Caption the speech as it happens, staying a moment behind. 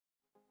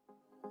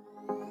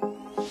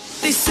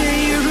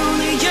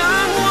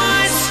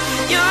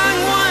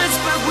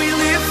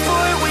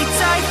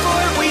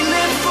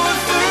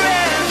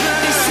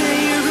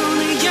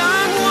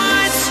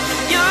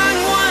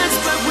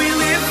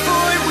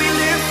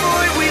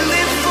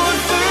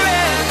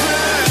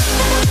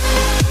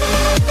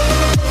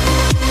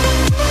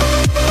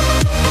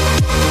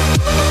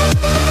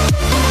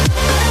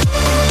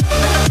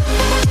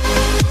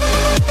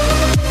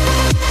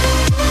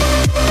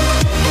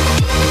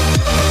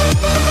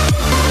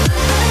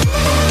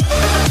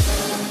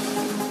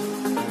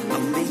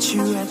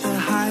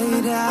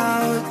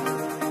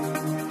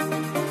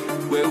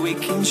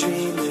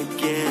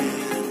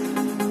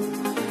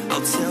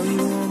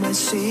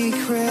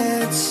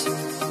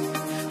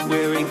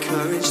we're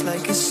encouraged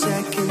like a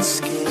second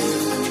skin.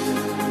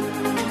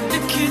 The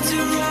kids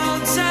are all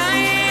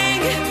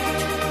dying,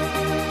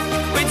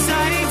 we're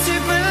dying to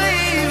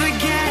believe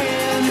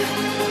again.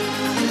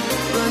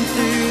 Run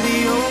through the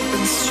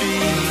open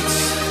streets,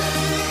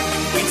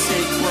 we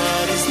take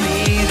what is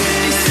needed.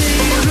 They say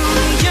we're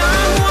only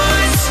young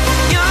ones,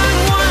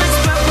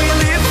 but we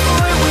live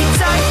for it, we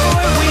die for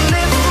it, we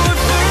live for it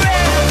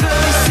forever.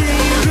 They say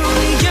we're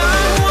only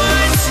young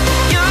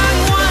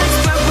ones,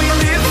 but we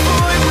live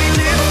for it, we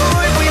live for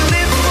it, we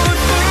live for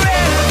it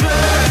forever.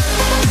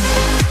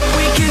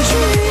 We can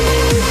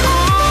dream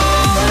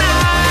all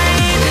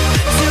night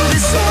till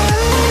the sun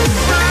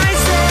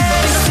rises.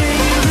 They say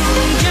we're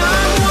only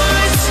young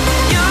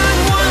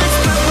ones,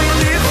 but we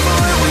live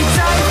for it, we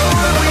die for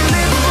it, we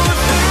live for it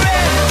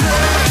forever.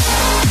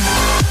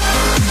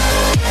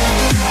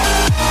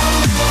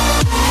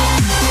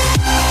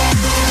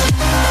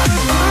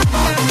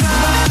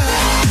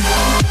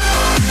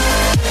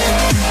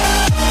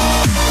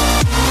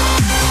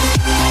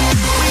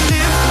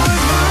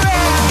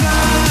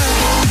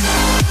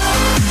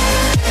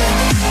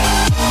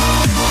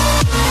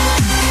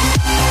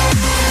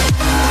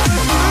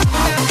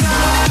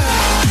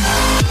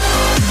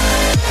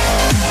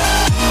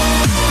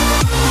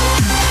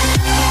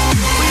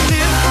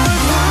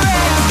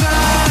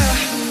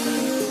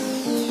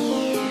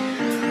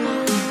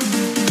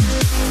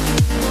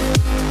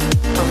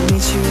 I'll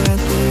meet you at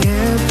the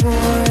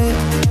airport.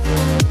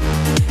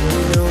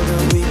 You know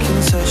that we can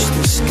touch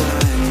the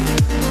sky,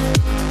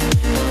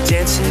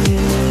 dancing